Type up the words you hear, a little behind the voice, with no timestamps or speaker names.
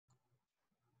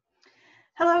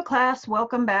Hello class,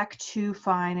 welcome back to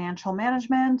Financial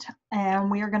Management,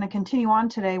 and we are going to continue on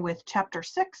today with Chapter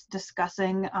 6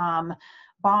 discussing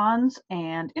bonds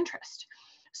and interest.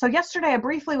 So yesterday I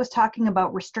briefly was talking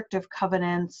about restrictive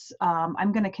covenants.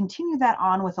 I'm going to continue that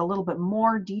on with a little bit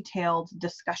more detailed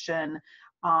discussion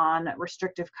on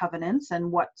restrictive covenants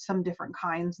and what some different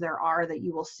kinds there are that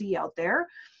you will see out there.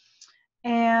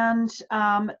 And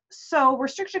so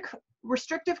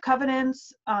restrictive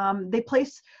covenants, they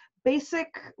place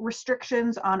basic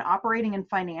restrictions on operating and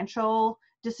financial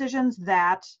decisions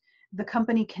that the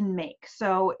company can make.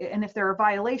 So, and if there are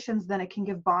violations, then it can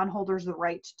give bondholders the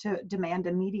right to demand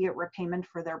immediate repayment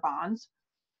for their bonds.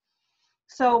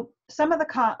 So some of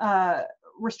the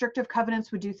restrictive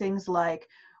covenants would do things like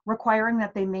requiring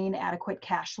that they maintain adequate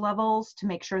cash levels to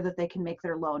make sure that they can make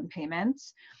their loan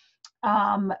payments.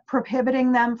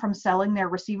 Prohibiting them from selling their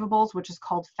receivables, which is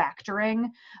called factoring,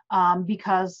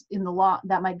 because in the law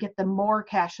that might get them more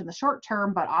cash in the short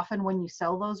term, but often when you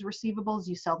sell those receivables,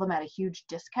 you sell them at a huge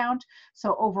discount.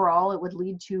 So overall, it would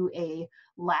lead to a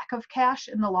lack of cash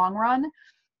in the long run.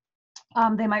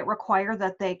 They might require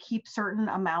that they keep certain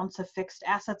amounts of fixed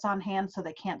assets on hand so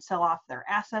they can't sell off their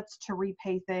assets to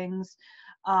repay things.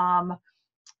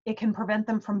 It can prevent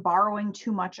them from borrowing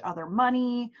too much other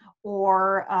money,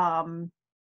 or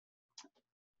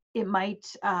it might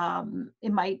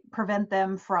prevent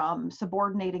them from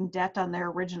subordinating debt on their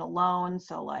original loan.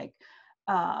 So like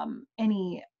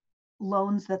any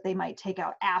loans that they might take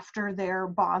out after their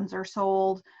bonds are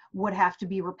sold would have to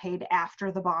be repaid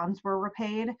after the bonds were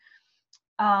repaid.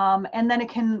 And then it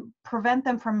can prevent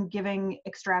them from giving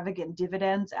extravagant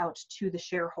dividends out to the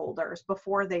shareholders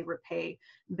before they repay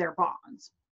their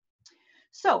bonds.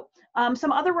 So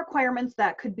some other requirements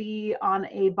that could be on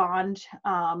a bond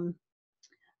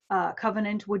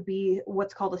covenant would be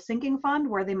what's called a sinking fund,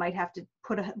 where they might have to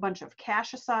put a bunch of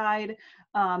cash aside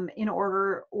in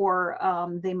order, or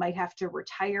they might have to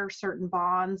retire certain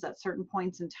bonds at certain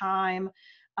points in time.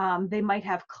 They might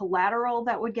have collateral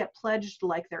that would get pledged,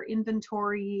 like their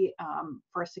inventory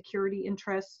for a security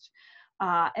interest.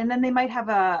 And then they might have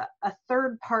a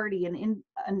third party,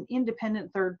 an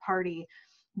independent third party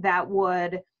that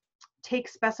would take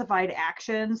specified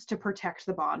actions to protect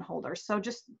the bondholders. So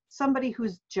just somebody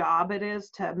whose job it is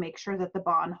to make sure that the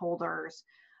bondholders'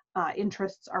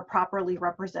 interests are properly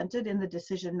represented in the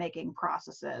decision-making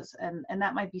processes. And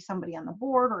that might be somebody on the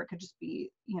board, or it could just be,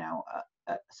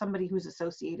 somebody who's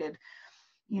associated,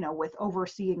 with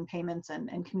overseeing payments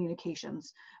and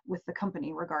communications with the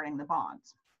company regarding the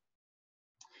bonds.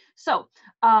 So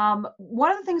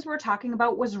one of the things we were talking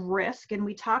about was risk, and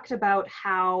we talked about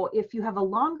how if you have a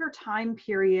longer time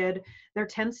period, there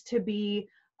tends to be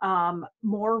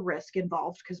more risk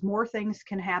involved, because more things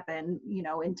can happen,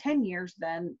 in 10 years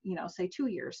than, say 2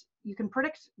 years. You can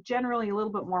predict generally a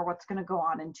little bit more what's going to go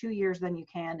on in 2 years than you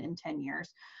can in 10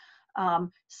 years.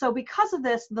 So because of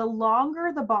this, the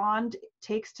longer the bond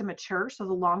takes to mature, so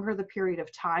the longer the period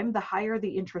of time, the higher the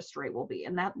interest rate will be.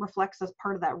 And that reflects as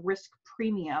part of that risk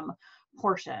premium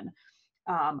portion.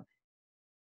 And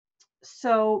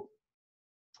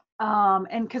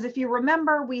because if you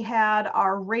remember, we had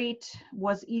our rate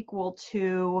was equal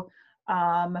to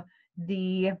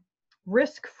the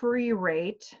risk-free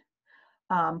rate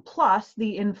plus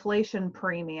the inflation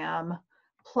premium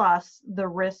plus the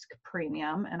risk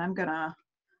premium. And I'm gonna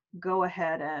go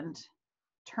ahead and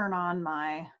turn on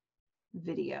my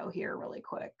video here really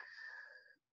quick,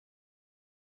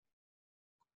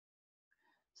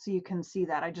 so you can see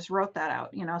that. I just wrote that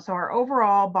out, so our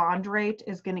overall bond rate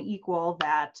is going to equal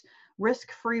that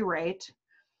risk-free rate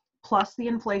plus the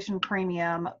inflation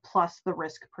premium plus the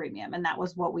risk premium. And that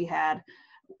was what we had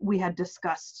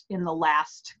discussed in the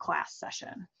last class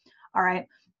session. All right.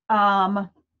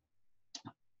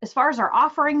 As far as our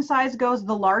offering size goes,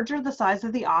 the larger the size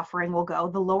of the offering will go,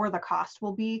 the lower the cost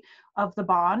will be of the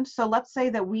bond. So let's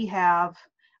say that we have,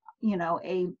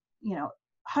 a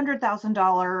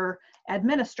 $100,000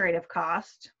 administrative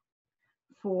cost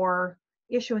for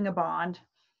issuing a bond.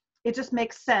 It just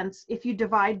makes sense if you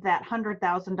divide that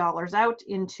 $100,000 out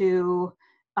into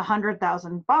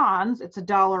 100,000 bonds, it's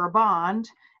 $1 a bond,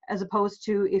 as opposed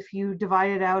to if you divide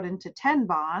it out into 10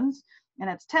 bonds and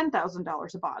it's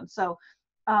 $10,000 a bond. So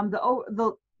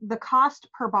the cost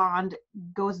per bond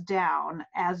goes down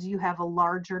as you have a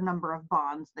larger number of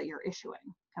bonds that you're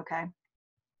issuing, okay?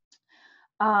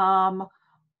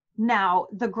 Now,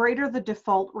 the greater the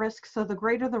default risk, so the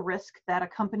greater the risk that a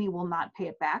company will not pay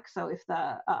it back. So if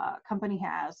the company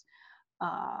has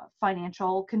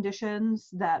financial conditions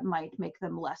that might make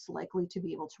them less likely to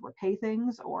be able to repay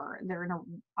things, or they're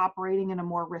operating in a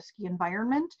more risky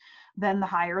environment, then the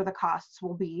higher the costs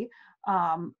will be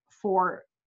for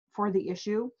the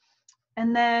issue.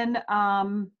 And then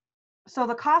so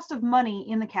the cost of money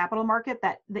in the capital market,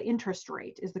 that the interest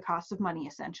rate is the cost of money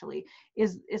essentially,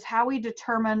 is how we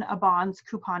determine a bond's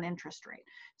coupon interest rate.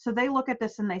 So they look at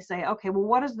this and they say, okay, well,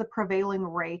 what is the prevailing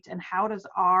rate and how does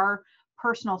our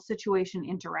personal situation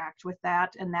interact with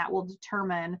that? And that will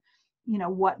determine, you know,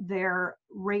 what their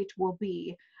rate will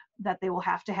be that they will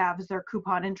have to have as their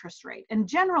coupon interest rate. And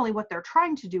generally what they're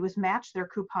trying to do is match their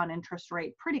coupon interest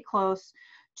rate pretty close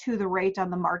to the rate on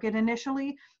the market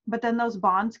initially, but then those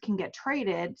bonds can get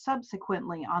traded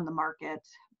subsequently on the market,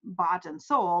 bought and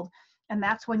sold, and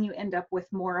that's when you end up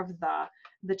with more of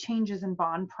the changes in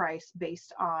bond price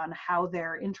based on how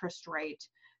their interest rate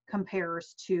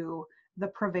compares to the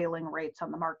prevailing rates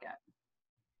on the market.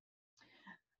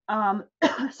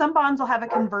 Some bonds will have a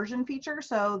conversion feature,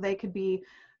 so they could be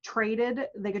traded.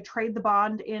 They could trade the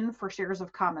bond in for shares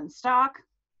of common stock.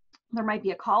 There might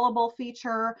be a callable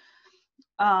feature,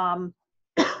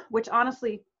 which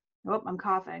honestly, oh, I'm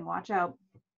coughing, watch out,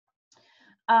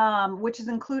 which is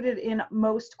included in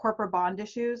most corporate bond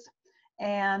issues.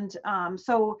 And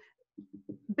so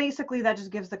basically that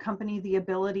just gives the company the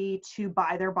ability to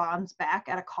buy their bonds back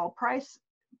at a call price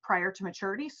prior to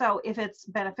maturity. So if it's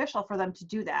beneficial for them to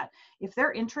do that, if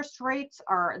their interest rates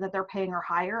that they're paying are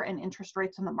higher and interest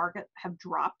rates in the market have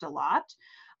dropped a lot,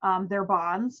 their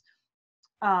bonds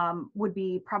would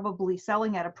be probably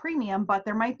selling at a premium, but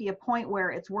there might be a point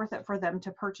where it's worth it for them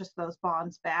to purchase those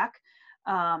bonds back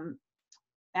at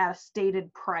a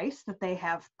stated price that they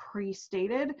have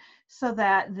pre-stated so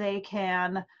that they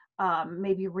can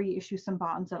maybe reissue some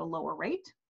bonds at a lower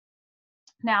rate.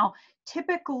 Now,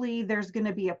 typically there's going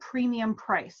to be a premium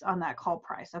price on that call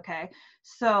price, okay?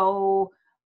 So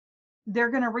they're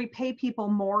going to repay people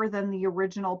more than the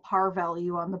original par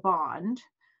value on the bond.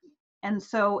 And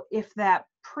so if that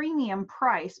premium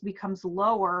price becomes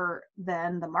lower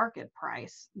than the market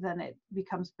price, then it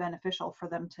becomes beneficial for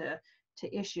them to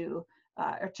issue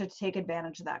or to take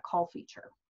advantage of that call feature.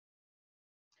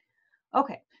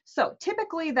 Okay, so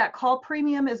typically that call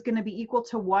premium is going to be equal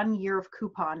to 1 year of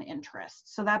coupon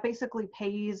interest. So that basically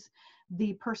pays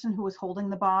the person who is holding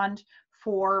the bond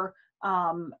for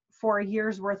a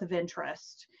year's worth of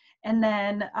interest. And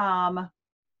then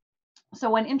so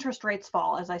when interest rates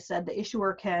fall, as I said, the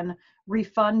issuer can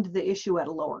refund the issue at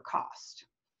a lower cost.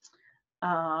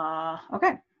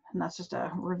 Okay, and that's just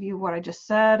a review of what I just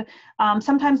said.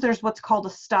 Sometimes there's what's called a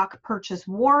stock purchase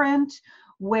warrant,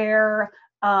 where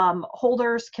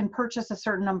holders can purchase a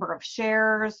certain number of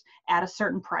shares at a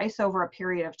certain price over a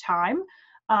period of time.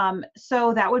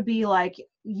 So that would be like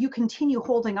you continue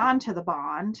holding on to the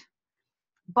bond,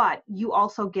 but you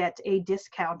also get a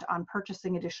discount on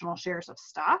purchasing additional shares of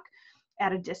stock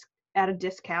at a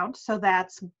discount. So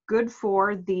that's good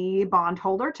for the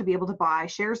bondholder to be able to buy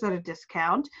shares at a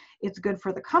discount. It's good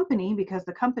for the company because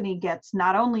the company gets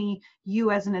not only you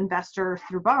as an investor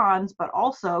through bonds, but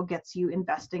also gets you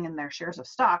investing in their shares of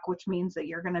stock, which means that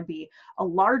you're going to be a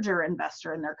larger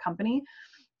investor in their company.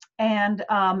 And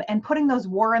putting those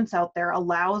warrants out there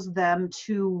allows them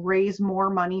to raise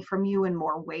more money from you in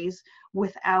more ways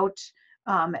without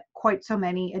quite so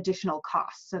many additional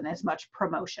costs and as much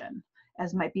promotion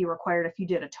as might be required if you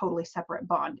did a totally separate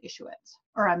bond issuance,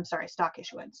 or I'm sorry, stock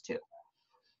issuance too.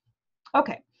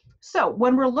 Okay, so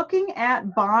when we're looking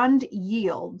at bond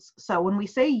yields, so when we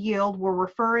say yield, we're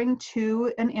referring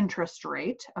to an interest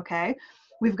rate, okay?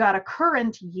 We've got a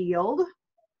current yield,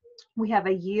 we have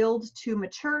a yield to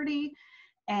maturity,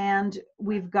 and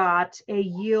we've got a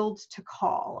yield to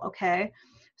call, okay?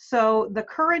 So the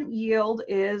current yield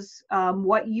is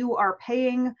what you are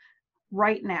paying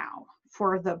right now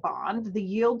for the bond. The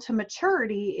yield to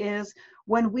maturity is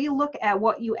when we look at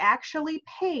what you actually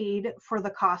paid for the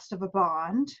cost of a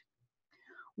bond,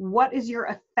 what is your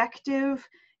effective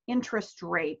interest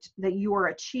rate that you are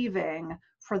achieving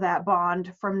for that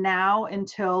bond from now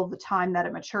until the time that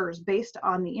it matures based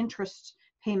on the interest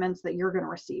payments that you're going to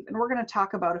receive. And we're going to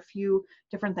talk about a few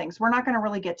different things. We're not going to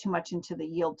really get too much into the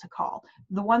yield to call.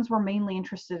 The ones we're mainly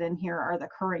interested in here are the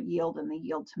current yield and the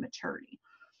yield to maturity.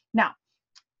 Now,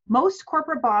 most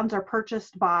corporate bonds are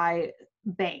purchased by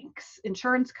banks,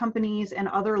 insurance companies, and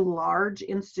other large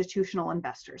institutional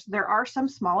investors. There are some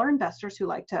smaller investors who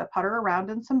like to putter around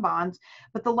in some bonds,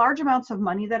 but the large amounts of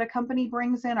money that a company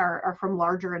brings in are from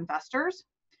larger investors.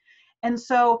 And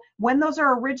so when those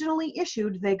are originally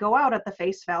issued, they go out at the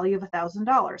face value of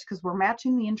 $1,000 because we're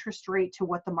matching the interest rate to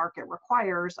what the market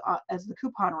requires as the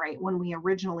coupon rate when we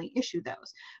originally issue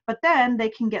those. But then they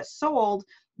can get sold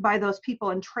by those people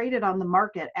and traded on the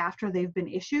market after they've been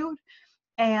issued.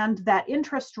 And that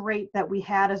interest rate that we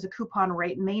had as a coupon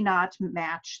rate may not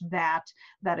match that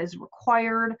is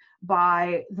required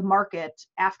by the market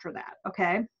after that,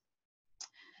 okay?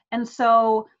 And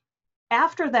so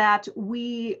after that,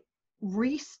 we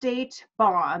restate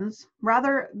bonds,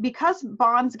 rather, because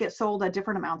bonds get sold at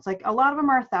different amounts. Like a lot of them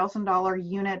are $1,000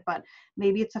 unit, but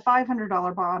maybe it's a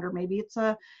 $500 bond, or maybe it's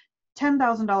a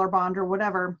 $10,000 bond or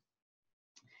whatever.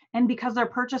 And because they're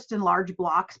purchased in large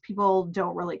blocks, people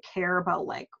don't really care about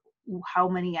like how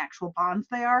many actual bonds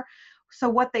they are. So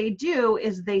what they do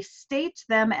is they state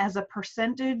them as a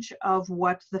percentage of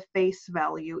what the face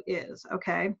value is,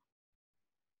 okay?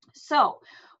 So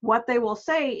what they will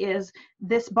say is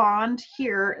this bond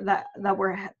here that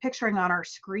we're picturing on our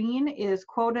screen is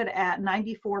quoted at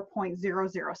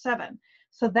 94.007.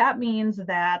 So that means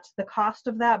that the cost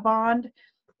of that bond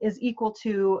is equal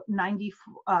to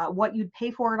what you'd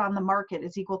pay for it on the market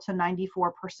is equal to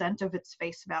 94% of its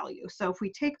face value. So if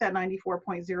we take that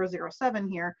 94.007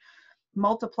 here,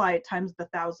 multiply it times the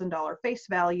 $1,000 face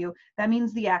value, that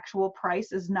means the actual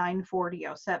price is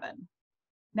 $940.07.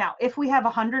 Now, if we have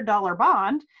a $100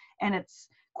 bond and it's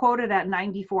quoted at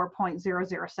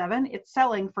 94.007, it's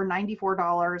selling for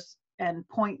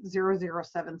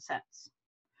 $94.007.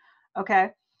 Okay,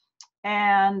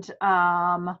 and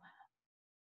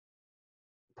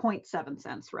 0.7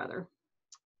 cents rather.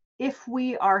 If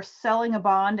we are selling a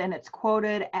bond and it's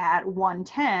quoted at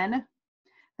 110,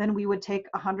 then we would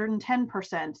take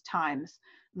 110% times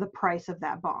the price of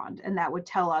that bond, and that would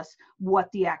tell us what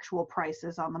the actual price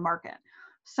is on the market.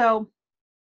 So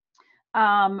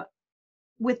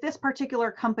with this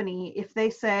particular company, if they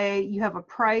say you have a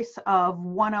price of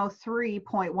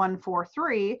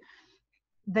 103.143,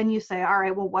 then you say, all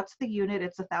right, well, what's the unit?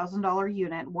 It's $1,000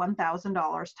 unit,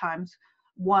 $1,000 times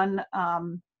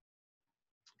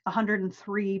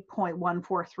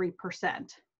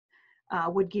 103.143%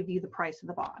 would give you the price of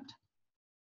the bond.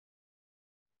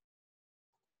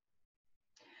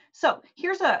 So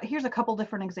here's a couple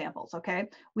different examples, okay?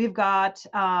 We've got,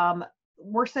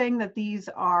 we're saying that these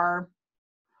are,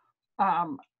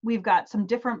 we've got some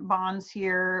different bonds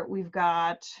here. We've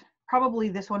got, probably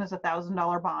this one is a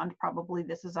 $1,000 bond. Probably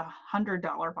this is a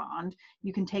 $100 bond.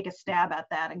 You can take a stab at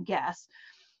that and guess.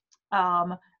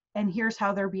 And here's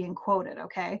how they're being quoted,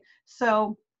 okay?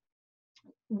 So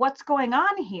what's going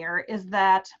on here is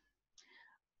that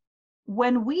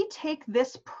when we take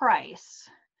this price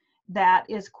that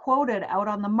is quoted out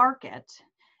on the market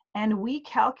and we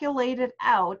calculate it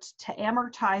out to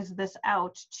amortize this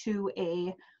out to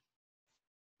a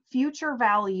future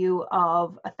value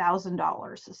of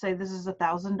 $1,000. So say this is a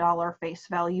 $1,000 face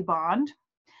value bond.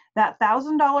 That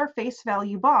 $1,000 face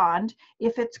value bond,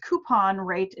 if its coupon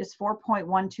rate is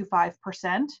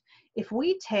 4.125%, if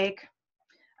we take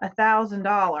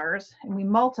 $1,000 and we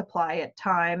multiply it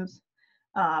times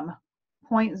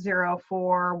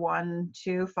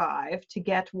 0.04125 to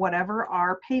get whatever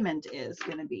our payment is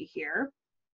going to be here.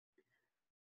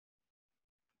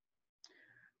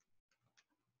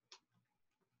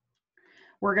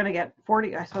 We're going to get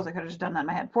 40, I suppose I could have just done that in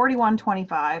my head,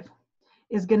 41.25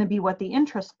 is going to be what the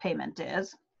interest payment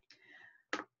is.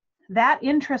 That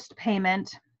interest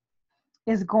payment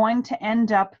is going to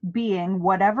end up being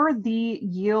whatever the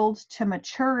yield to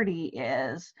maturity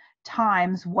is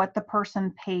times what the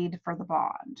person paid for the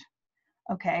bond,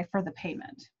 okay, for the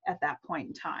payment at that point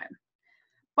in time.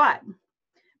 But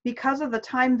because of the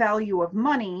time value of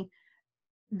money,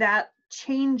 that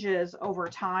changes over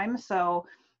time. So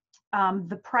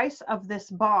the price of this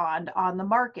bond on the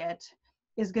market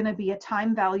is going to be a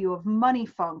time value of money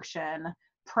function,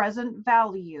 present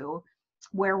value,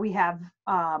 where we have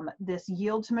this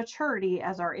yield to maturity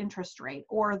as our interest rate,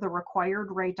 or the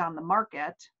required rate on the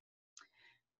market,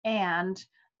 and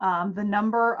the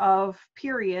number of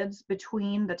periods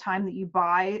between the time that you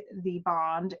buy the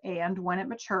bond and when it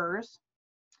matures,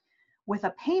 with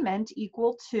a payment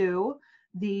equal to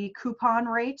the coupon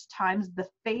rate times the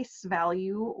face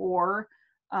value or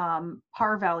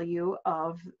par value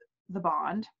of the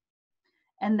bond.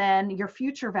 And then your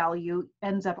future value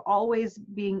ends up always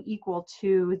being equal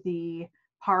to the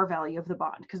par value of the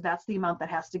bond, because that's the amount that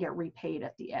has to get repaid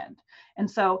at the end. And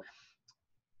so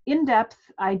in depth,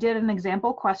 I did an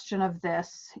example question of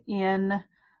this in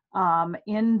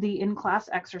the in-class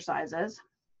exercises,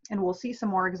 and we'll see some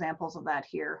more examples of that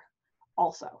here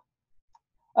also.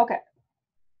 Okay.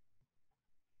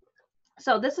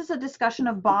 So this is a discussion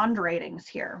of bond ratings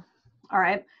here. All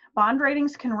right. Bond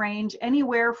ratings can range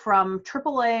anywhere from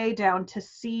AAA down to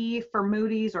C for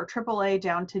Moody's, or AAA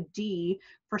down to D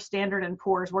for Standard &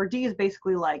 Poor's, where D is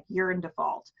basically like you're in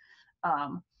default.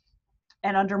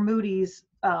 And under Moody's,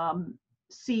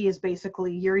 C is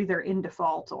basically you're either in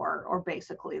default or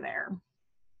basically there.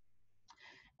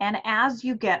 And as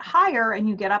you get higher and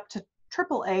you get up to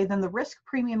AAA, then the risk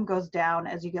premium goes down.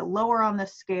 As you get lower on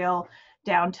this scale,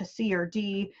 down to C or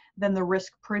D, then the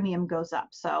risk premium goes up.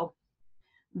 So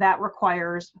that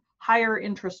requires higher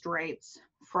interest rates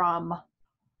from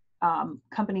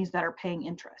companies that are paying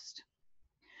interest.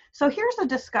 So here's a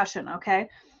discussion, okay?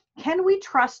 Can we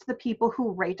trust the people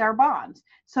who rate our bonds?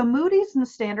 So Moody's and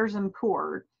Standard &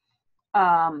 Poor's,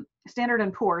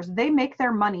 they make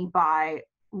their money by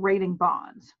rating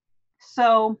bonds.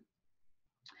 So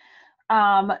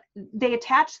they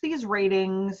attach these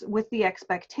ratings with the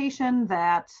expectation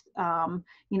that,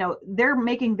 you know, they're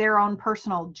making their own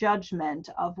personal judgment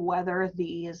of whether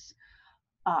these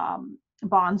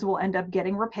bonds will end up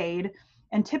getting repaid.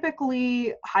 And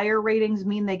typically higher ratings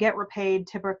mean they get repaid.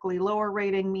 Typically lower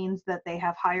rating means that they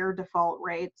have higher default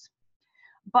rates.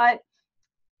 But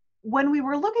when we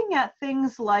were looking at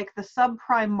things like the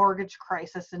subprime mortgage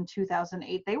crisis in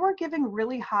 2008, they were giving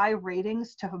really high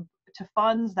ratings to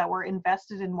funds that were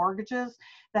invested in mortgages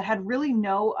that had really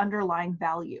no underlying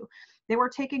value. They were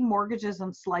taking mortgages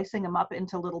and slicing them up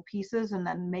into little pieces and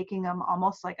then making them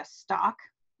almost like a stock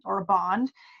or a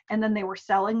bond, and then they were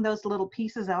selling those little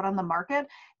pieces out on the market.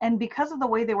 And because of the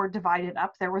way they were divided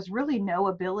up, there was really no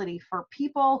ability for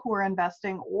people who were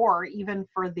investing, or even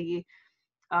for the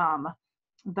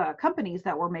companies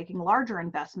that were making larger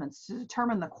investments, to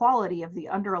determine the quality of the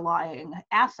underlying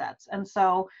assets. And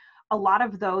so a lot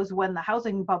of those, when the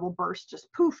housing bubble burst,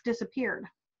 just poof, disappeared.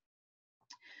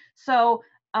 So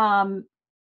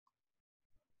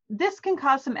this can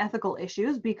cause some ethical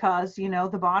issues because, you know,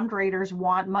 the bond raters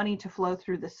want money to flow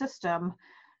through the system,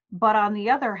 but on the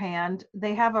other hand,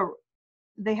 they have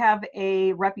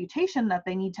a reputation that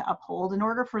they need to uphold in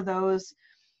order for those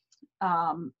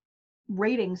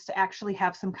ratings to actually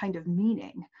have some kind of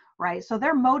meaning, right? So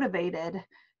they're motivated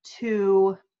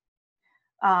to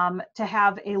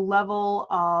have a level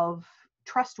of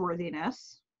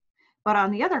trustworthiness, but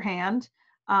on the other hand,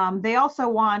 they also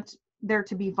want there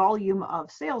to be volume of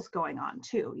sales going on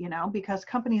too, you know, because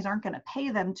companies aren't going to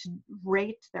pay them to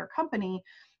rate their company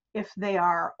if they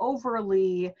are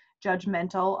overly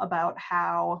judgmental about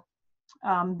how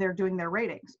they're doing their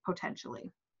ratings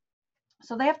potentially.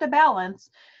 So they have to balance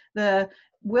the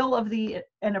will of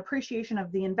and appreciation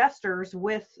of the investors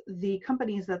with the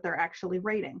companies that they're actually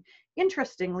rating.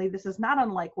 Interestingly, this is not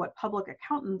unlike what public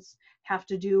accountants have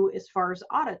to do as far as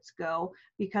audits go,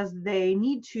 because they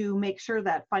need to make sure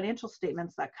that financial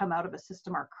statements that come out of a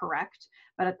system are correct,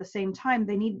 but at the same time,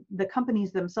 the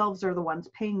companies themselves are the ones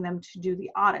paying them to do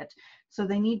the audit. So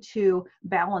they need to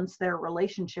balance their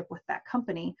relationship with that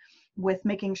company with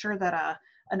making sure that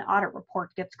an audit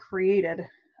report gets created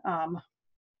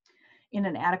in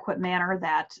an adequate manner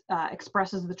that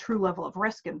expresses the true level of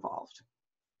risk involved.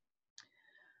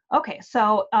 Okay,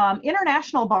 so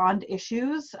international bond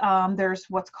issues, there's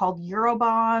what's called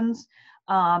Eurobonds.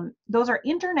 Those are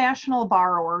international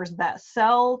borrowers that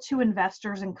sell to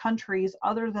investors in countries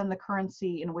other than the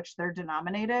currency in which they're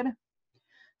denominated.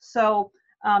 So,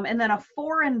 and then a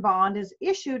foreign bond is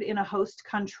issued in a host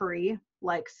country,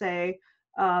 like say,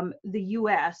 the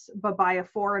US, but by a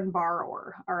foreign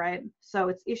borrower, all right? So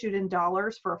it's issued in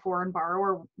dollars for a foreign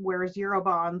borrower, whereas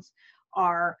Eurobonds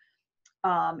are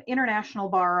international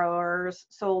borrowers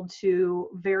sold to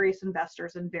various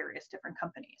investors in various different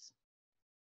companies.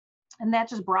 And that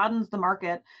just broadens the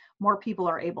market. More people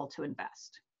are able to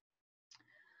invest.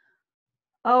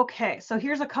 Okay, so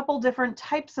here's a couple different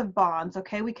types of bonds.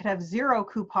 Okay, we could have zero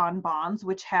coupon bonds,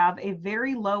 which have a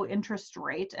very low interest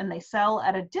rate and they sell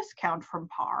at a discount from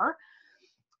par.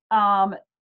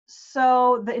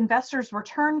 So the investor's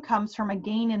return comes from a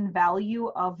gain in value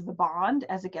of the bond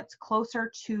as it gets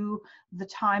closer to the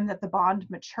time that the bond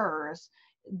matures,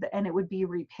 and it would be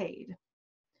repaid.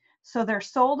 So they're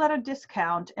sold at a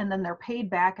discount and then they're paid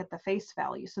back at the face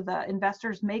value. So the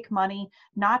investors make money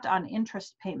not on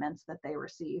interest payments that they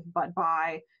receive, but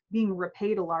by being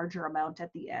repaid a larger amount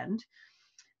at the end.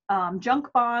 Junk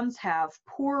bonds have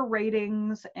poor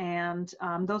ratings, and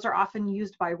those are often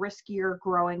used by riskier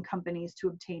growing companies to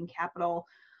obtain capital.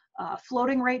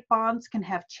 Floating rate bonds can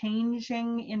have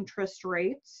changing interest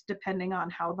rates depending on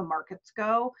how the markets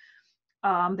go.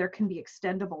 There can be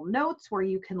extendable notes where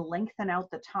you can lengthen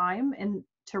out the time and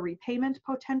to repayment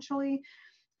potentially.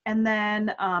 And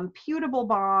then putable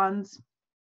bonds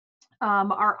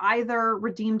are either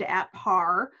redeemed at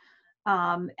par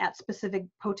at specific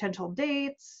potential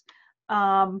dates,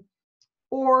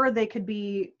 or they could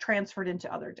be transferred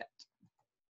into other debt.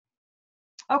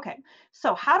 Okay,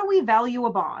 so how do we value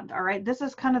a bond? All right, this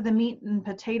is kind of the meat and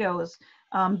potatoes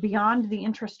beyond the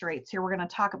interest rates here. We're going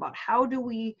to talk about how do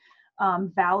we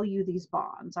value these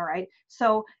bonds. All right,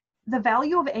 so the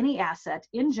value of any asset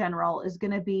in general is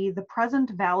going to be the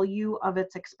present value of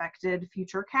its expected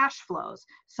future cash flows.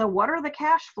 So what are the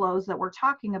cash flows that we're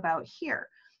talking about here?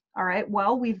 All right,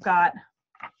 well, we've got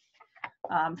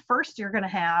first, you're going to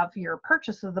have your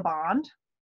purchase of the bond.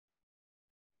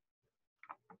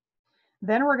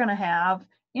 Then we're going to have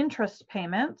interest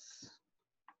payments.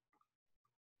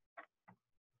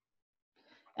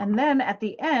 And then at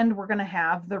the end, we're going to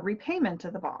have the repayment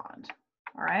of the bond.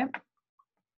 All right.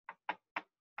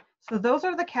 So those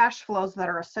are the cash flows that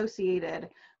are associated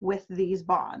with these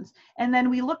bonds. And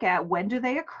then we look at when do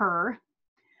they occur,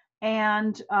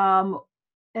 and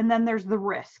then there's the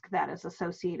risk that is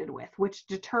associated with, which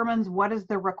determines what is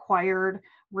the required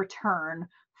return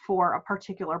for a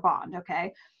particular bond.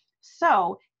 Okay.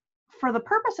 So for the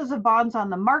purposes of bonds on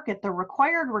the market, the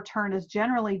required return is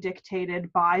generally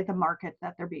dictated by the market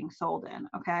that they're being sold in,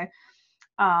 okay?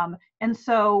 And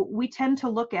so we tend to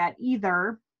look at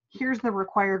either, here's the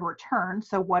required return,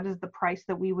 so what is the price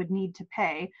that we would need to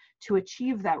pay to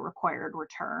achieve that required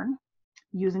return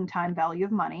using time value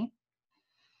of money?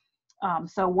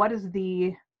 So what is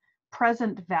the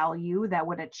present value that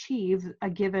would achieve a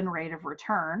given rate of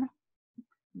return?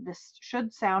 This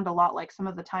should sound a lot like some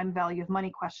of the time value of money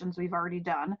questions we've already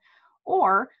done.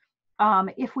 Or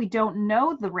if we don't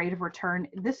know the rate of return,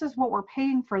 this is what we're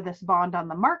paying for this bond on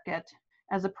the market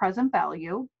as a present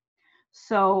value.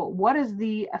 So what is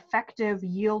the effective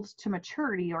yield to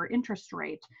maturity or interest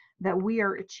rate that we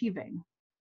are achieving?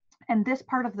 And this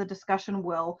part of the discussion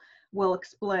will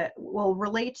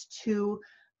relate to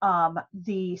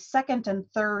the second and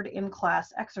third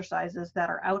in-class exercises that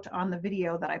are out on the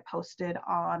video that I posted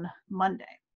on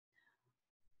Monday.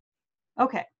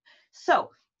 Okay, so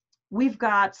we've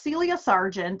got Celia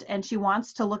Sargent, and she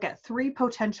wants to look at 3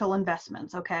 potential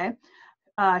investments, okay?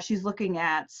 She's looking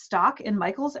at stock in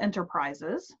Michaels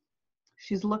Enterprises.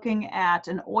 She's looking at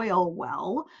an oil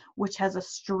well, which has a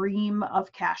stream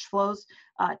of cash flows,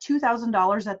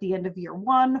 $2,000 at the end of year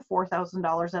 1,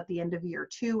 $4,000 at the end of year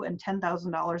 2, and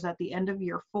 $10,000 at the end of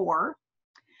year 4.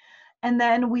 And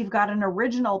then we've got an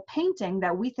original painting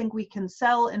that we think we can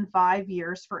sell in 5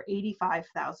 years for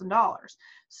 $85,000.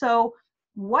 So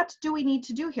what do we need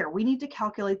to do here? We need to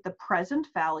calculate the present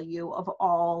value of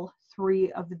all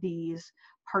 3 of these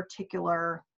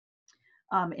particular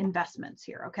investments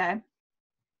here, okay?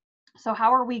 So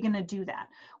how are we going to do that?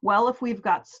 Well, if we've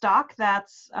got stock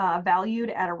that's valued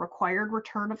at a required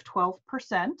return of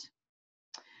 12%,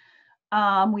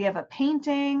 we have a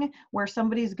painting where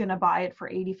somebody's going to buy it for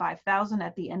 $85,000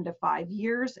 at the end of 5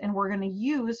 years, and we're going to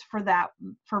use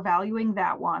for valuing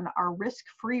that one our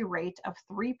risk-free rate of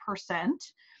 3%.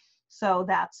 So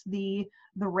that's the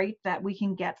rate that we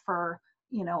can get for,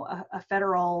 you know, a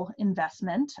federal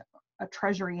investment, a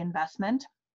treasury investment,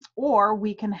 or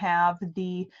we can have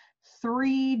the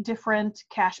 3 different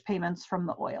cash payments from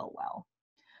the oil well.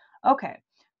 Okay,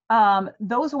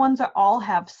 those ones all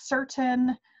have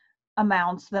certain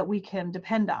amounts that we can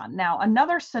depend on. Now,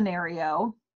 another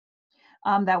scenario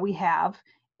that we have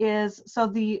is, so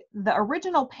the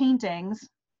original paintings,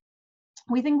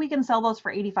 we think we can sell those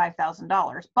for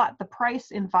 $85,000, but the price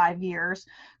in 5 years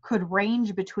could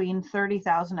range between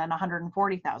 $30,000 and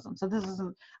 $140,000. So this is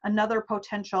another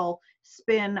potential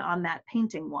spin on that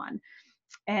painting one.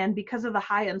 And because of the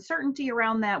high uncertainty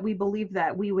around that, we believe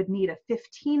that we would need a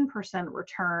 15%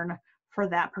 return for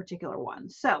that particular one.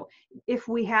 So if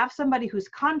we have somebody who's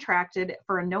contracted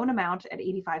for a known amount at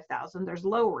 $85,000, there's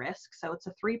low risk, so it's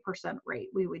a 3% rate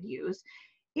we would use.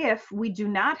 If we do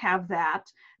not have that,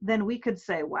 then we could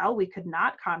say, well, we could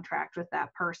not contract with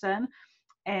that person,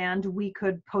 and we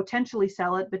could potentially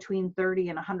sell it between $30,000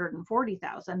 and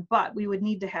 $140,000, but we would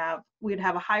we'd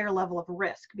have a higher level of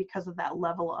risk because of that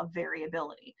level of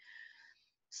variability.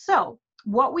 So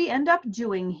what we end up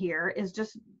doing here is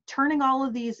just turning all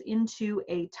of these into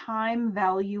a time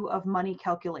value of money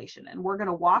calculation, and we're going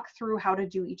to walk through how to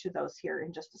do each of those here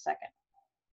in just a second.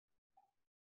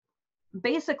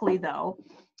 Basically, though,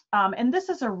 and this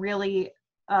is a really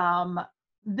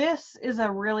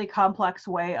complex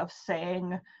way of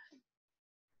saying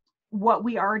what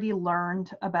we already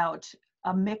learned about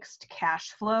a mixed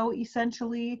cash flow,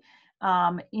 essentially,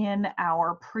 in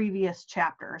our previous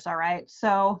chapters, all right?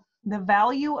 So the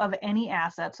value of any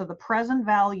asset, so the present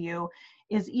value,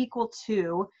 is equal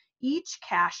to each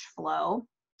cash flow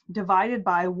divided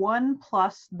by 1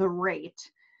 plus the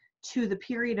rate to the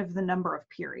period of the number of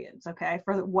periods, okay,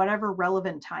 for whatever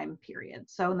relevant time period.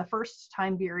 So in the first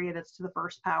time period, it's to the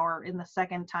first power, in the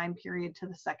second time period to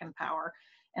the second power,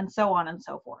 and so on and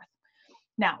so forth.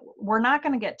 Now, we're not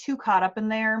going to get too caught up in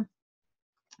there,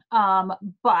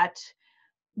 but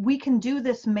we can do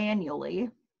this manually.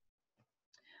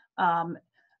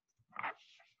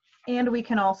 And we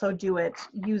can also do it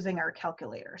using our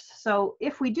calculators. So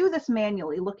if we do this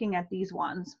manually, looking at these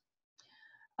ones,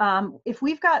 if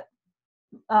we've got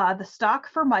the stock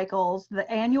for Michael's,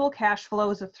 the annual cash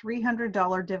flow is a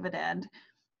 $300 dividend,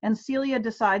 and Celia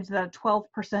decides that a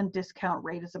 12% discount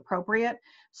rate is appropriate.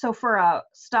 So for a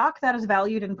stock that is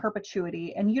valued in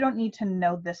perpetuity, and you don't need to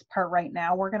know this part right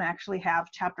now, we're going to actually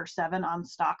have chapter 7 on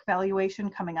stock valuation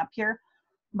coming up here,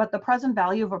 but the present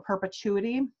value of a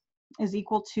perpetuity is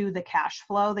equal to the cash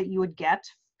flow that you would get,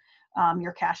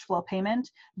 your cash flow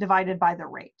payment, divided by the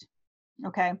rate.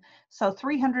 Okay, so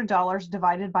 $300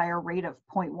 divided by a rate of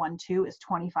 0.12 is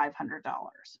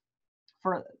 $2,500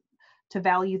 to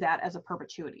value that as a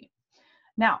perpetuity.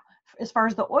 Now, as far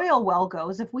as the oil well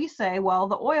goes, if we say, well,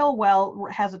 the oil well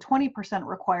has a 20%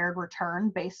 required return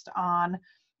based on,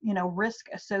 you know, risk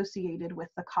associated with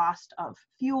the cost of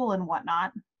fuel and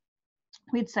whatnot,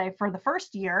 we'd say for the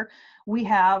first year, we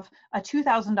have a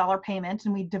 $2,000 payment,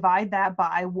 and we divide that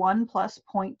by 1 plus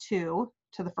 0.2 to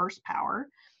the first power.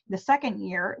 The second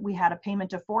year, we had a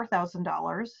payment of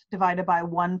 $4,000 divided by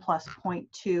 1 plus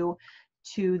 0.2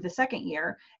 to the second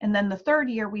year. And then the third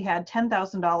year, we had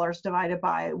 $10,000 divided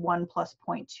by 1 plus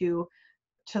 0.2 to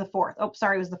the fourth. Oh,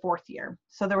 sorry, it was the fourth year.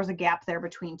 So there was a gap there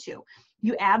between two.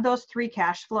 You add those three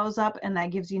cash flows up, and that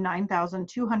gives you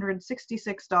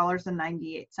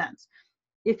 $9,266.98.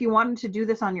 If you wanted to do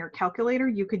this on your calculator,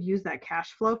 you could use that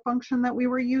cash flow function that we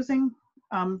were using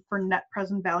for net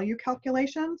present value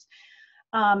calculations.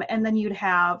 And then you'd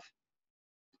have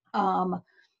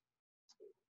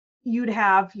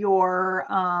your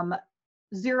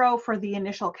 0 for the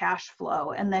initial cash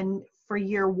flow, and then for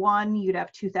year 1 you'd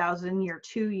have 2,000, year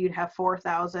 2 you'd have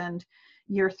 4,000,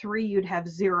 year 3 you'd have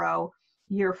 0,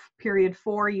 year period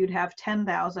 4 you'd have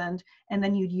 10,000, and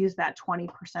then you'd use that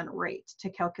 20% rate to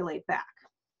calculate back.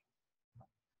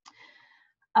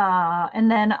 And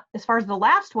then as far as the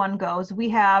last one goes, we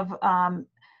have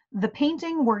the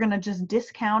painting, we're going to just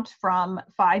discount from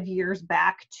 5 years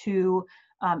back to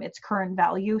its current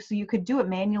value. So you could do it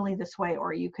manually this way,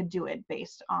 or you could do it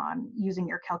based on using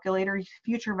your calculator.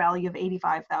 Future value of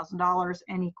 $85,000,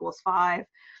 n equals 5.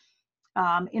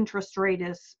 Interest rate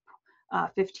is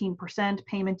 15%,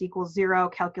 payment equals 0,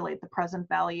 calculate the present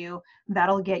value.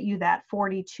 That'll get you that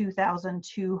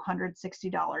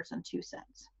 $42,260.02.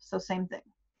 So same thing.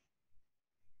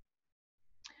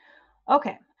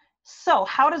 Okay. So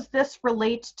how does this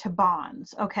relate to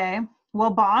bonds? Okay,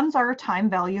 well, bonds are a time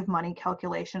value of money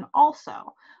calculation also.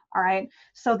 All right,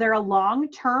 so they're a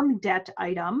long-term debt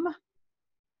item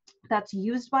that's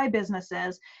used by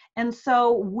businesses. And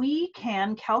so we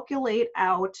can calculate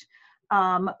out,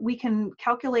 a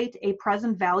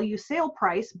present value sale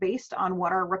price based on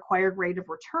what our required rate of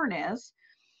return is.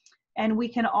 And we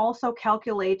can also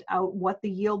calculate out what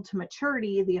the yield to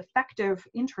maturity, the effective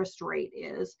interest rate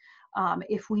is,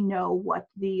 if we know what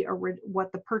the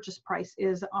purchase price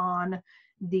is on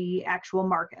the actual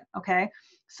market. Okay,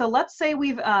 so let's say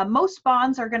most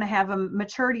bonds are going to have a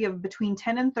maturity of between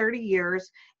 10 and 30 years,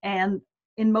 and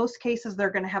in most cases they're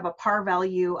going to have a par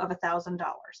value of $1,000.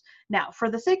 Now, for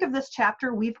the sake of this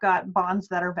chapter, we've got bonds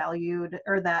that are valued,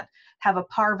 or that have a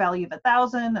par value of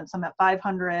 1,000, and some at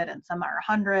 500, and some are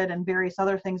 100, and various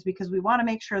other things, because we want to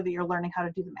make sure that you're learning how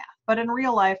to do the math. But in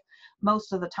real life,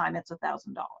 most of the time it's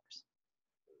 $1,000.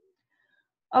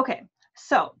 Okay,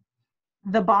 so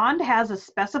the bond has a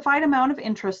specified amount of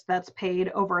interest that's paid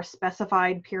over a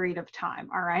specified period of time.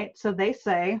 All right, so they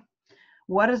say,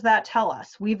 what does that tell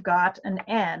us? We've got an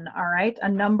N, all right, a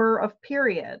number of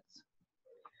periods.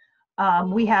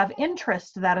 We have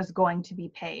interest that is going to be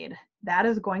paid. That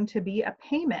is going to be a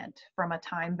payment from a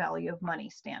time value of money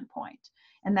standpoint.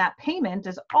 And that payment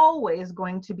is always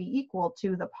going to be equal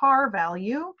to the par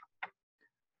value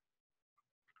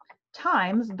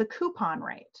times the coupon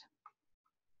rate.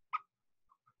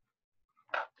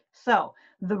 So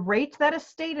the rate that is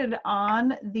stated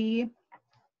on the,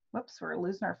 whoops, we're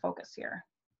losing our focus here.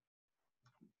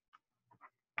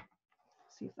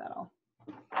 Let's see if that'll.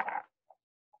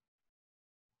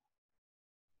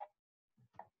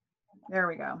 There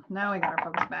we go. Now we got our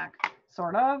focus back,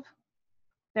 sort of.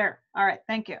 There. All right.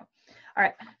 Thank you. All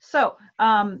right. So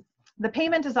the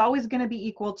payment is always going to be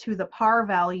equal to the par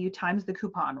value times the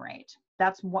coupon rate.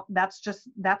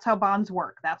 That's how bonds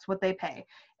work. That's what they pay.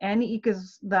 N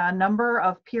equals the number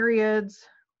of periods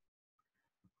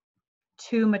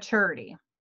to maturity.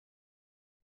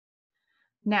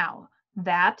 Now,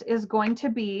 that is going to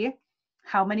be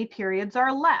how many periods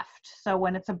are left. So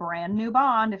when it's a brand new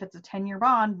bond, if it's a 10-year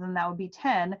bond, then that would be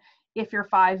 10. If you're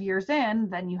 5 years in,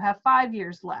 then you have 5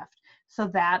 years left. So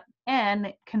that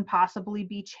N can possibly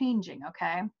be changing,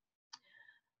 okay?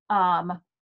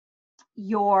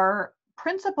 Your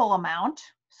principal amount,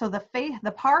 so the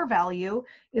par value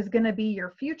is going to be your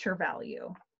future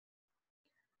value,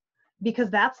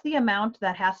 because that's the amount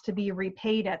that has to be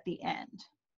repaid at the end,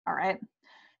 all right?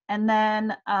 And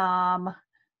then what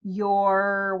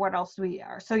else do we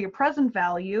are? So your present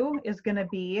value is going to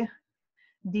be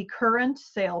the current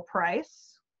sale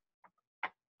price,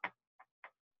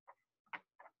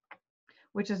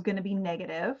 which is going to be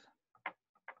negative.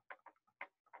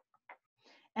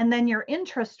 And then your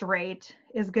interest rate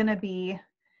is going to be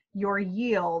your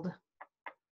yield,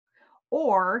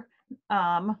 or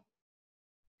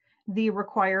the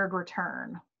required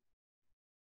return.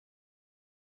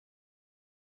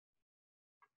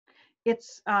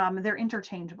 It's they're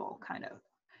interchangeable kind of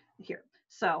here.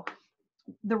 So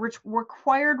the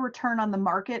required return on the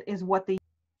market is what the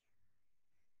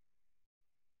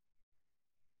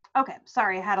okay,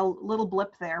 sorry, I had a little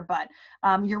blip there, but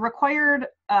your required,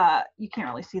 you can't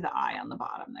really see the I on the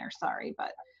bottom there, sorry,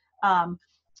 but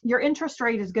your interest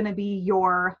rate is going to be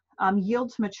your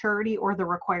yield to maturity or the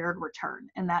required return,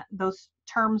 and that those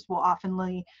terms will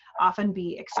often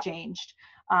be exchanged.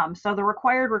 So the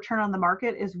required return on the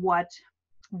market is what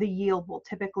the yield will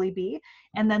typically be,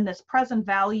 and then this present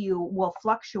value will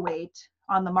fluctuate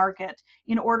on the market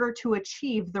in order to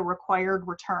achieve the required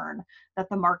return that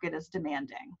the market is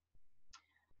demanding.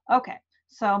 Okay,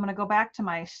 so I'm going to go back to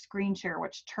my screen share,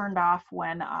 which turned off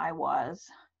when I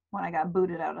got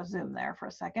booted out of Zoom there for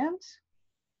a second.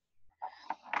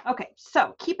 Okay,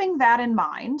 so keeping that in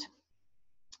mind,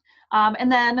 and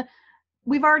then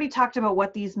we've already talked about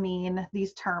what these mean,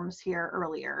 these terms here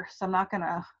earlier, so I'm not going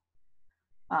to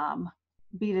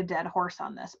beat a dead horse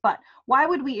on this, but why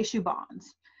would we issue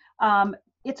bonds?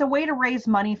 It's a way to raise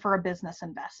money for a business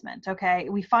investment, okay?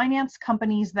 We finance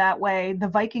companies that way. The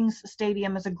Vikings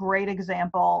Stadium is a great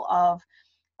example of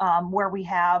where we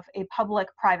have a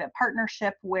public-private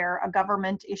partnership where a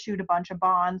government issued a bunch of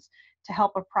bonds to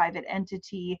help a private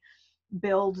entity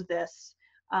build this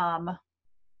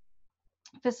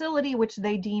facility, which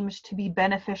they deemed to be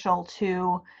beneficial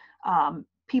to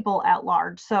people at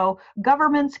large. So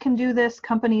governments can do this,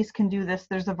 companies can do this,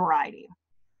 there's a variety.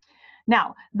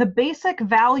 Now, the basic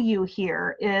value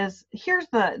here is,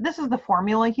 this is the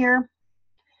formula here,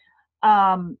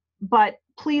 but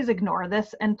please ignore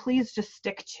this and please just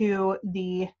stick to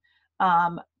the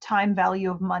time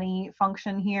value of money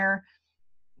function here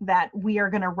that we are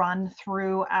going to run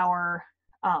through our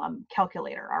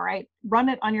calculator, all right? Run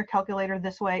it on your calculator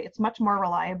this way. It's much more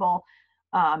reliable.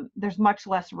 There's much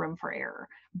less room for error.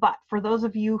 But for those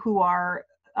of you who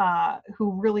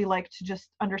really like to just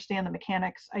understand the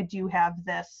mechanics, I do have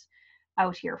this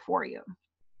out here for you.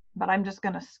 But I'm just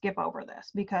going to skip over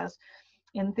this because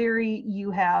in theory, you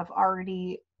have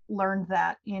already learned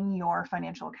that in your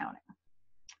financial accounting.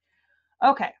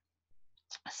 Okay,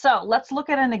 so let's look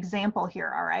at an example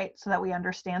here, all right, so that we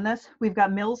understand this. We've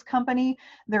got Mills Company.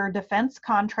 They're a defense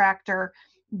contractor.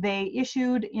 They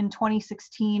issued in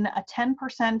 2016 a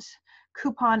 10%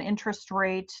 coupon interest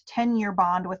rate, 10-year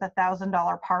bond with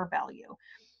 $1,000 par value.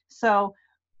 So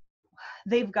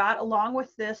they've got, along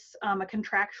with this, a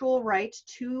contractual right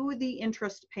to the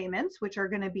interest payments, which are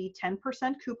going to be 10%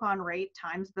 coupon rate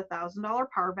times the $1,000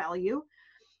 par value,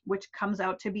 which comes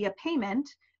out to be a payment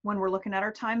when we're looking at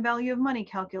our time value of money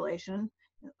calculation.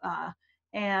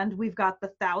 And we've got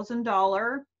the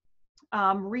 $1,000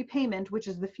 repayment, which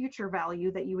is the future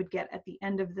value that you would get at the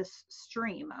end of this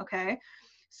stream, okay?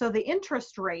 So the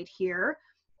interest rate here,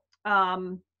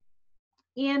 in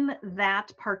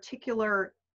that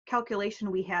particular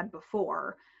calculation we had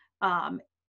before,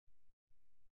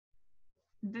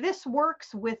 this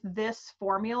works with this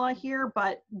formula here,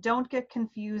 but don't get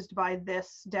confused by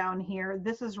this down here.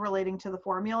 This is relating to the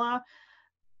formula.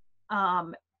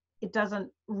 It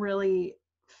doesn't really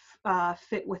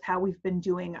fit with how we've been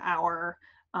doing our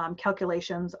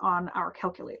calculations on our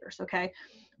calculators, okay?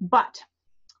 But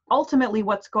ultimately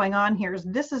what's going on here is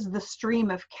this is the stream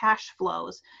of cash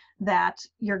flows that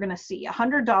you're going to see.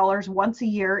 $100 once a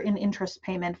year in interest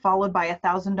payment followed by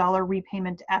 $1,000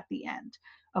 repayment at the end,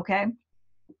 okay?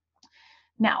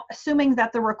 Now, assuming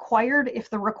that if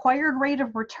the required rate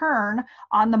of return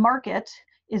on the market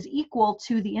is equal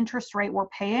to the interest rate we're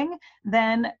paying,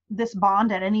 then this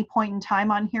bond at any point in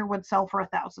time on here would sell for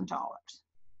 $1,000.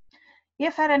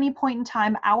 If at any point in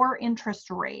time our interest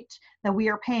rate that we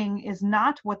are paying is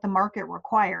not what the market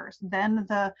requires, then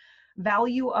the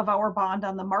value of our bond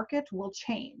on the market will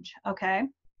change, okay?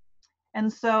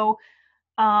 And so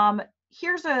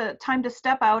here's a time to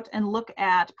step out and look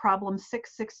at problem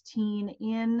 616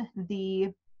 in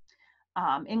the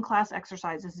in-class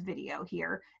exercises video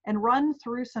here and run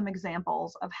through some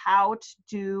examples of how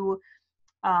to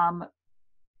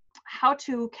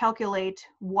calculate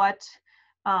what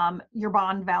your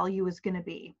bond value is going to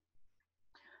be.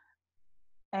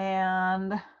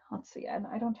 And let's see,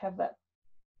 I don't have that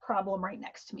problem right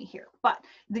next to me here, but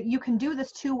you can do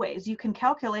this two ways. You can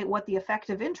calculate what the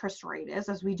effective interest rate is,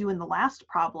 as we do in the last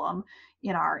problem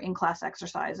in our in-class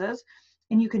exercises,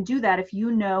 and you can do that if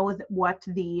you know what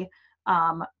the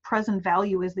present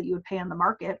value is that you would pay on the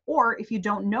market, or if you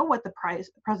don't know what the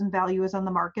present value is on the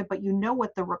market, but you know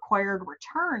what the required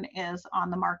return is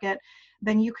on the market,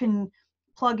 then you can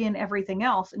plug in everything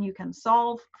else and you can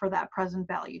solve for that present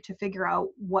value to figure out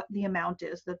what the amount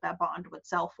is that that bond would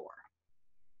sell for.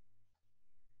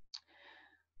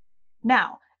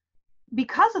 Now,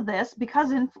 because of this,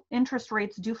 because interest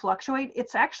rates do fluctuate,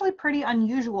 it's actually pretty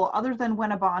unusual, other than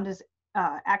when a bond is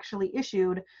actually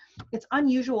issued, it's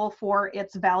unusual for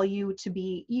its value to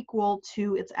be equal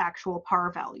to its actual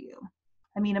par value.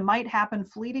 I mean, it might happen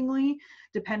fleetingly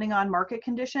depending on market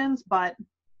conditions, but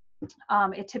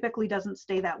it typically doesn't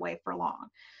stay that way for long.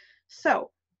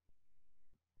 So,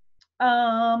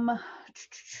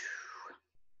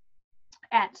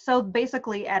 so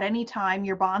basically at any time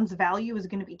your bond's value is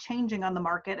going to be changing on the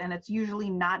market, and it's usually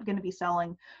not going to be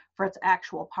selling for its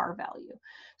actual par value.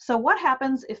 So what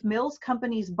happens if Mills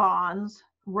Company's bonds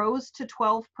rose to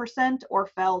 12% or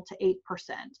fell to 8%?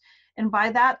 And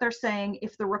by that they're saying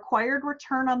if the required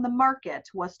return on the market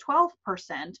was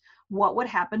 12%, what would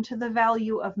happen to the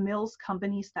value of Mills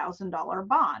Company's $1,000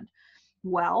 bond?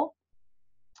 Well,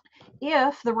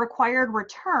 if the required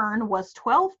return was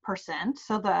 12%,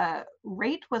 so the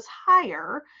rate was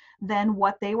higher than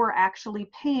what they were actually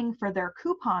paying for their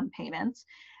coupon payments,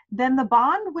 then the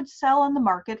bond would sell on the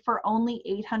market for only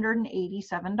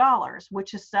 $887,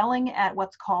 which is selling at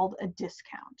what's called a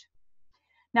discount.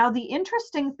 Now, the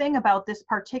interesting thing about this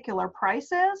particular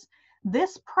price is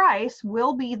this price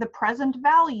will be the present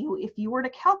value if you were to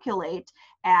calculate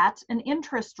at an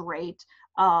interest rate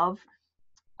of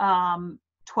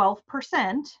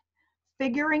 12%,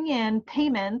 figuring in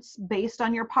payments based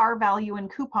on your par value and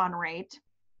coupon rate,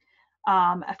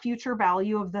 a future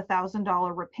value of the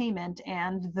 $1,000 repayment,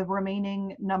 and the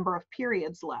remaining number of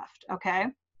periods left, okay?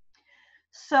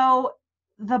 So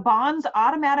the bonds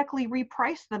automatically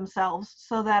reprice themselves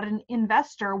so that an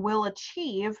investor will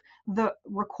achieve the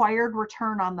required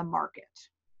return on the market.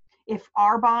 If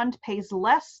our bond pays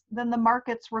less than the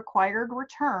market's required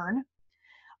return,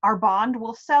 our bond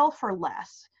will sell for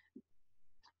less.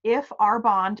 If our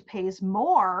bond pays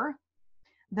more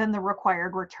than the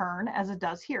required return, as it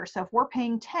does here, so if we're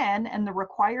paying 10 and the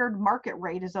required market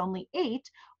rate is only 8,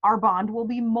 our bond will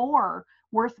be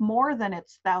worth more than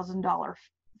its $1,000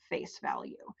 face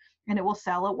value, and it will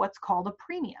sell at what's called a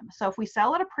premium. So if we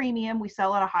sell at a premium, we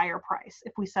sell at a higher price.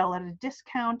 If we sell at a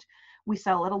discount, we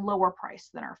sell at a lower price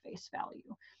than our face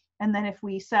value. And then if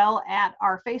we sell at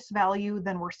our face value,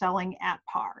 then we're selling at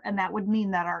par. And that would mean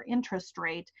that our interest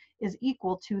rate is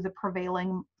equal to the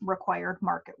prevailing required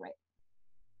market rate.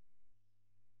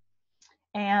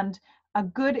 And a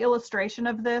good illustration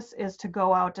of this is to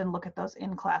go out and look at those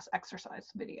in-class exercise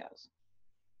videos.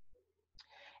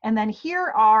 And then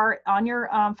here are, on your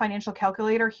financial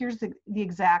calculator, here's the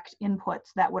exact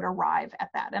inputs that would arrive at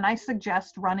that. And I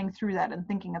suggest running through that and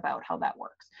thinking about how that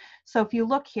works. So if you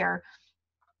look here,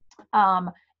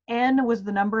 N was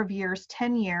the number of years,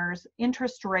 10 years.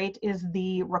 Interest rate is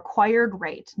the required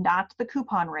rate, not the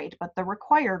coupon rate, but the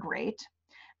required rate.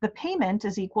 The payment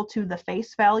is equal to the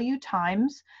face value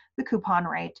times the coupon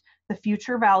rate. The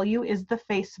future value is the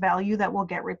face value that will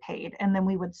get repaid, and then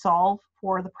we would solve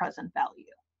for the present value.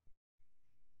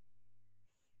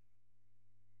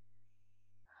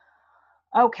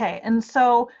 Okay, and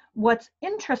so what's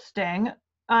interesting,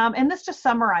 and this just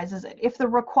summarizes it, if the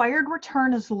required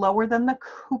return is lower than the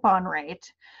coupon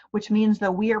rate, which means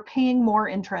that we are paying more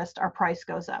interest, our price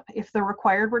goes up. If the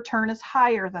required return is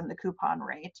higher than the coupon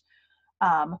rate,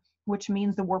 which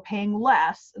means that we're paying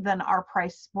less, then our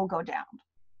price will go down.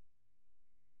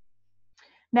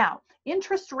 Now,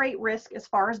 interest rate risk, as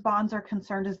far as bonds are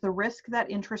concerned, is the risk that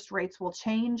interest rates will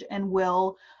change and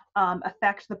will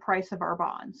affect the price of our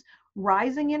bonds.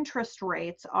 Rising interest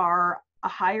rates are a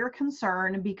higher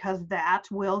concern because that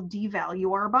will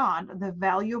devalue our bond. The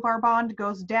value of our bond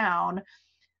goes down,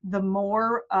 the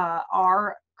more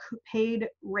our paid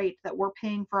rate that we're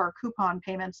paying for our coupon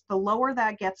payments, the lower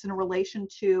that gets in relation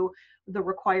to the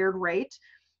required rate.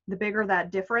 The bigger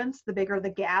that difference, the bigger the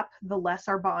gap, the less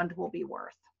our bond will be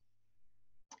worth.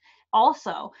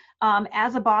 Also,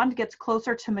 as a bond gets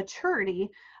closer to maturity,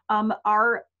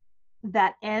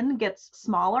 that N gets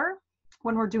smaller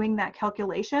when we're doing that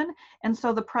calculation. And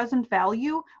so the present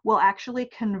value will actually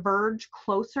converge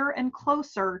closer and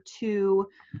closer to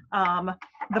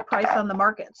the price on the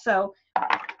market. So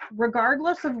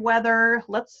regardless of whether,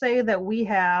 let's say that we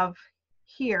have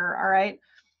here, all right,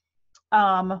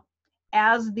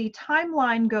 as the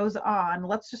timeline goes on,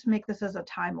 let's just make this as a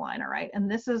timeline, all right? And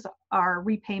this is our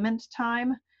repayment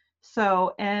time.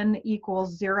 So N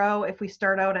equals 0. If we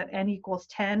start out at N equals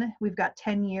 10, we've got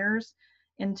 10 years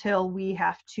until we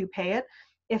have to pay it.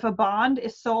 If a bond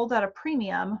is sold at a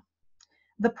premium,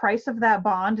 the price of that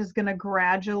bond is going to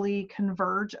gradually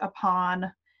converge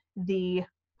upon the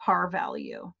par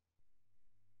value.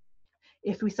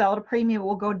 If we sell at a premium, it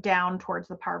will go down towards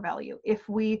the par value. If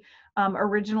we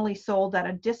originally sold at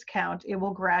a discount, it will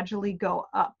gradually go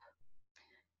up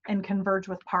and converge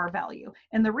with par value.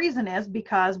 And the reason is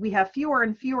because we have fewer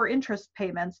and fewer interest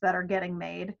payments that are getting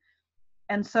made.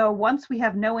 And so once we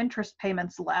have no interest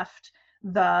payments left,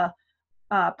 the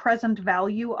present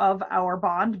value of our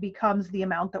bond becomes the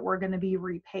amount that we're going to be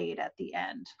repaid at the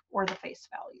end, or the face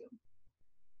value.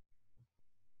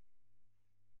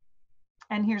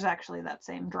 And here's actually that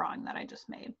same drawing that I just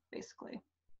made, basically.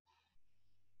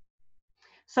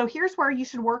 So here's where you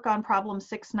should work on problem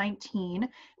 619.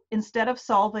 Instead of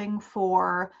solving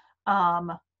for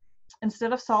the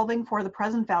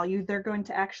present value, they're going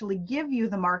to actually give you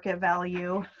the market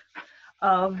value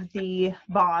of the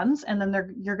bonds, and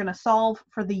then you're going to solve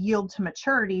for the yield to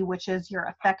maturity, which is your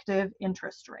effective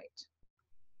interest rate.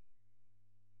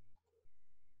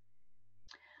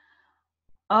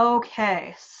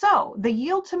 Okay, so the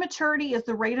yield to maturity is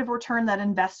the rate of return that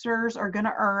investors are going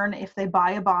to earn if they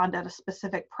buy a bond at a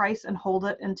specific price and hold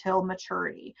it until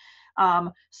maturity.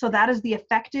 So that is the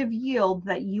effective yield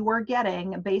that you are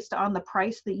getting based on the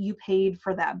price that you paid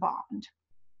for that bond.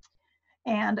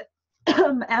 And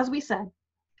as we said,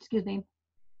 excuse me,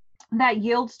 that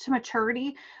yields to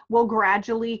maturity will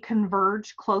gradually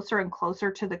converge closer and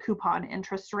closer to the coupon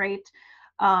interest rate.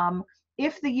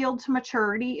 If the yield to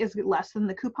maturity is less than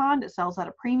the coupon, it sells at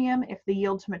a premium. If the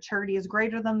yield to maturity is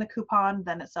greater than the coupon,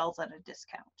 then it sells at a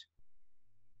discount.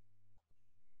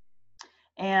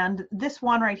 And this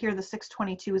one right here, the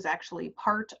 622, is actually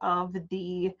part of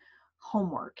the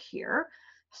homework here.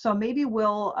 So maybe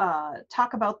we'll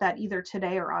talk about that either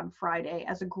today or on Friday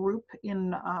as a group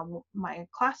in my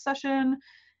class session.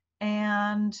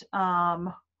 And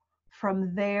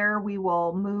from there, we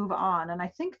will move on. And I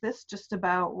think this just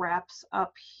about wraps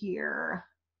up here.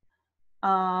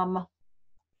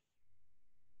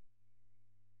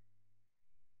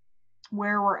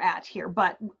 Where we're at here,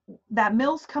 but that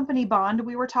Mills Company bond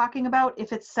we were talking about,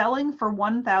 if it's selling for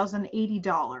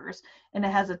 $1,080 and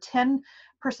it has a 10%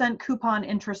 coupon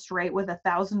interest rate with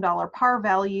 $1,000 par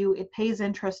value, it pays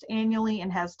interest annually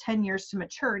and has 10 years to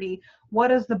maturity,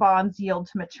 what is the bond's yield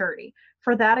to maturity?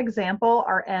 For that example,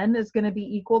 our N is going to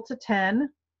be equal to 10.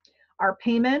 Our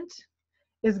payment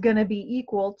is going to be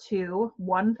equal to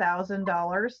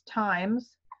 $1,000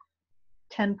 times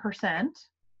 10%.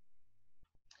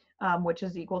 Which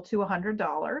is equal to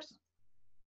 $100.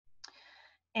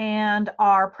 And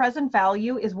our present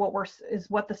value is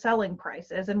what the selling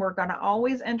price is, and we're going to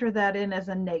always enter that in as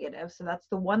a negative. So that's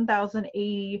the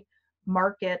 1,080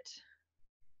 market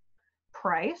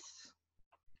price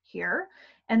here.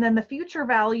 And then the future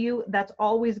value, that's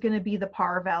always going to be the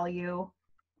par value,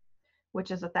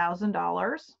 which is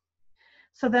 $1,000.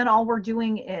 So then all we're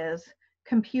doing is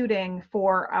computing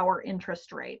for our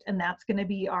interest rate, and that's going to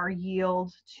be our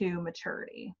yield to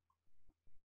maturity.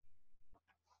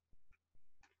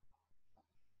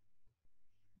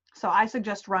 So I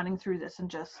suggest running through this and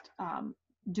just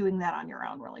doing that on your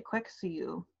own really quick so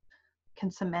you can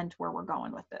cement where we're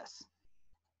going with this.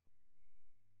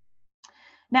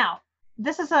 Now,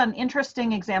 this is an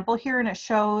interesting example here, and it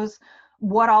shows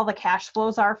what all the cash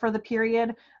flows are for the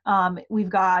period. We've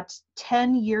got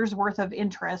 10 years worth of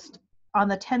interest. On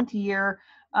the 10th year,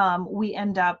 we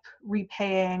end up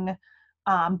repaying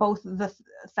both the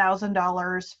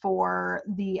 $1,000 for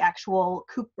the actual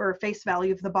face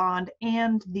value of the bond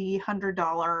and the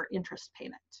 $100 interest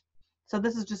payment. So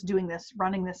this is just doing this,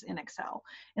 running this in Excel.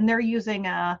 And they're using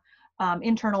a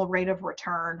internal rate of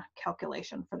return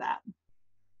calculation for that.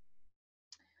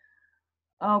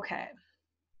 Okay,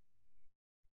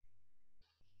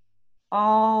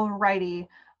 All righty.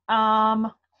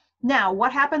 Now,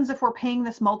 what happens if we're paying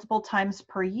this multiple times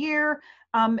per year?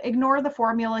 Ignore the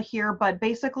formula here, but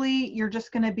basically you're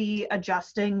just going to be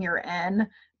adjusting your N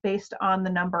based on the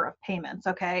number of payments,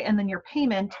 okay? And then your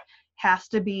payment has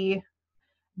to be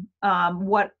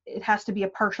it has to be a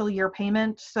partial year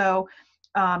payment. So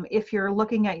if you're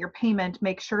looking at your payment,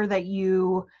 make sure that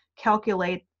you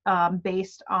calculate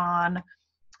based on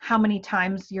how many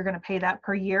times you're going to pay that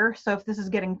per year. So if this is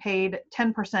getting paid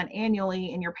 10%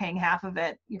 annually and you're paying half of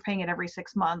it, you're paying it every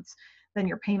 6 months, then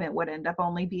your payment would end up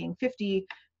only being 50,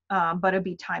 but it'd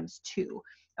be times 2.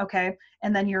 Okay.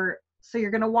 And then you're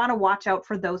going to want to watch out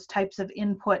for those types of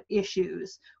input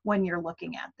issues when you're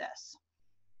looking at this.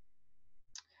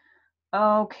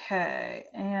 Okay,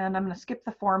 and I'm going to skip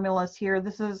the formulas here.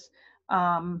 This is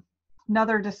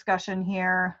another discussion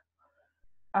here.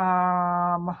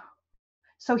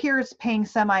 So here's paying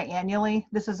semi-annually.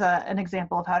 This is an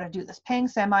example of how to do this. Paying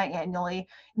semi-annually.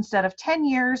 Instead of 10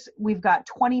 years, we've got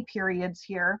 20 periods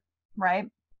here, right?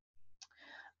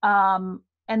 And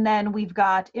then we've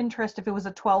got interest if it was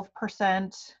a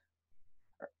 12%.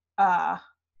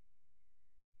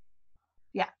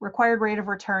 Yeah, required rate of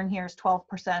return here is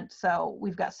 12%. So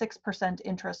we've got 6%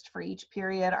 interest for each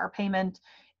period. Our payment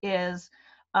is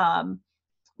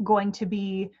going to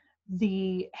be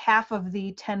the half of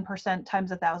the 10%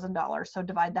 times $1,000. So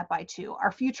divide that by 2.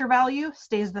 Our future value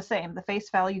stays the same. The face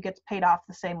value gets paid off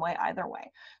the same way either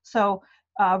way. So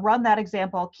run that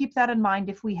example. Keep that in mind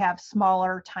if we have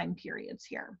smaller time periods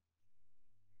here.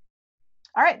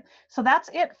 All right, so that's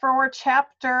it for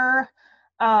chapter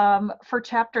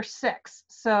 6.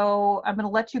 So I'm going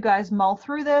to let you guys mull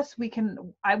through this.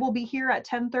 I will be here at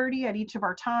 10:30 at each of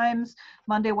our times,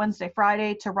 Monday, Wednesday,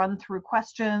 Friday, to run through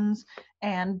questions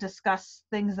and discuss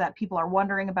things that people are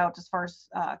wondering about as far as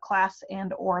class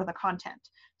and or the content.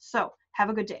 So have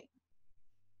a good day.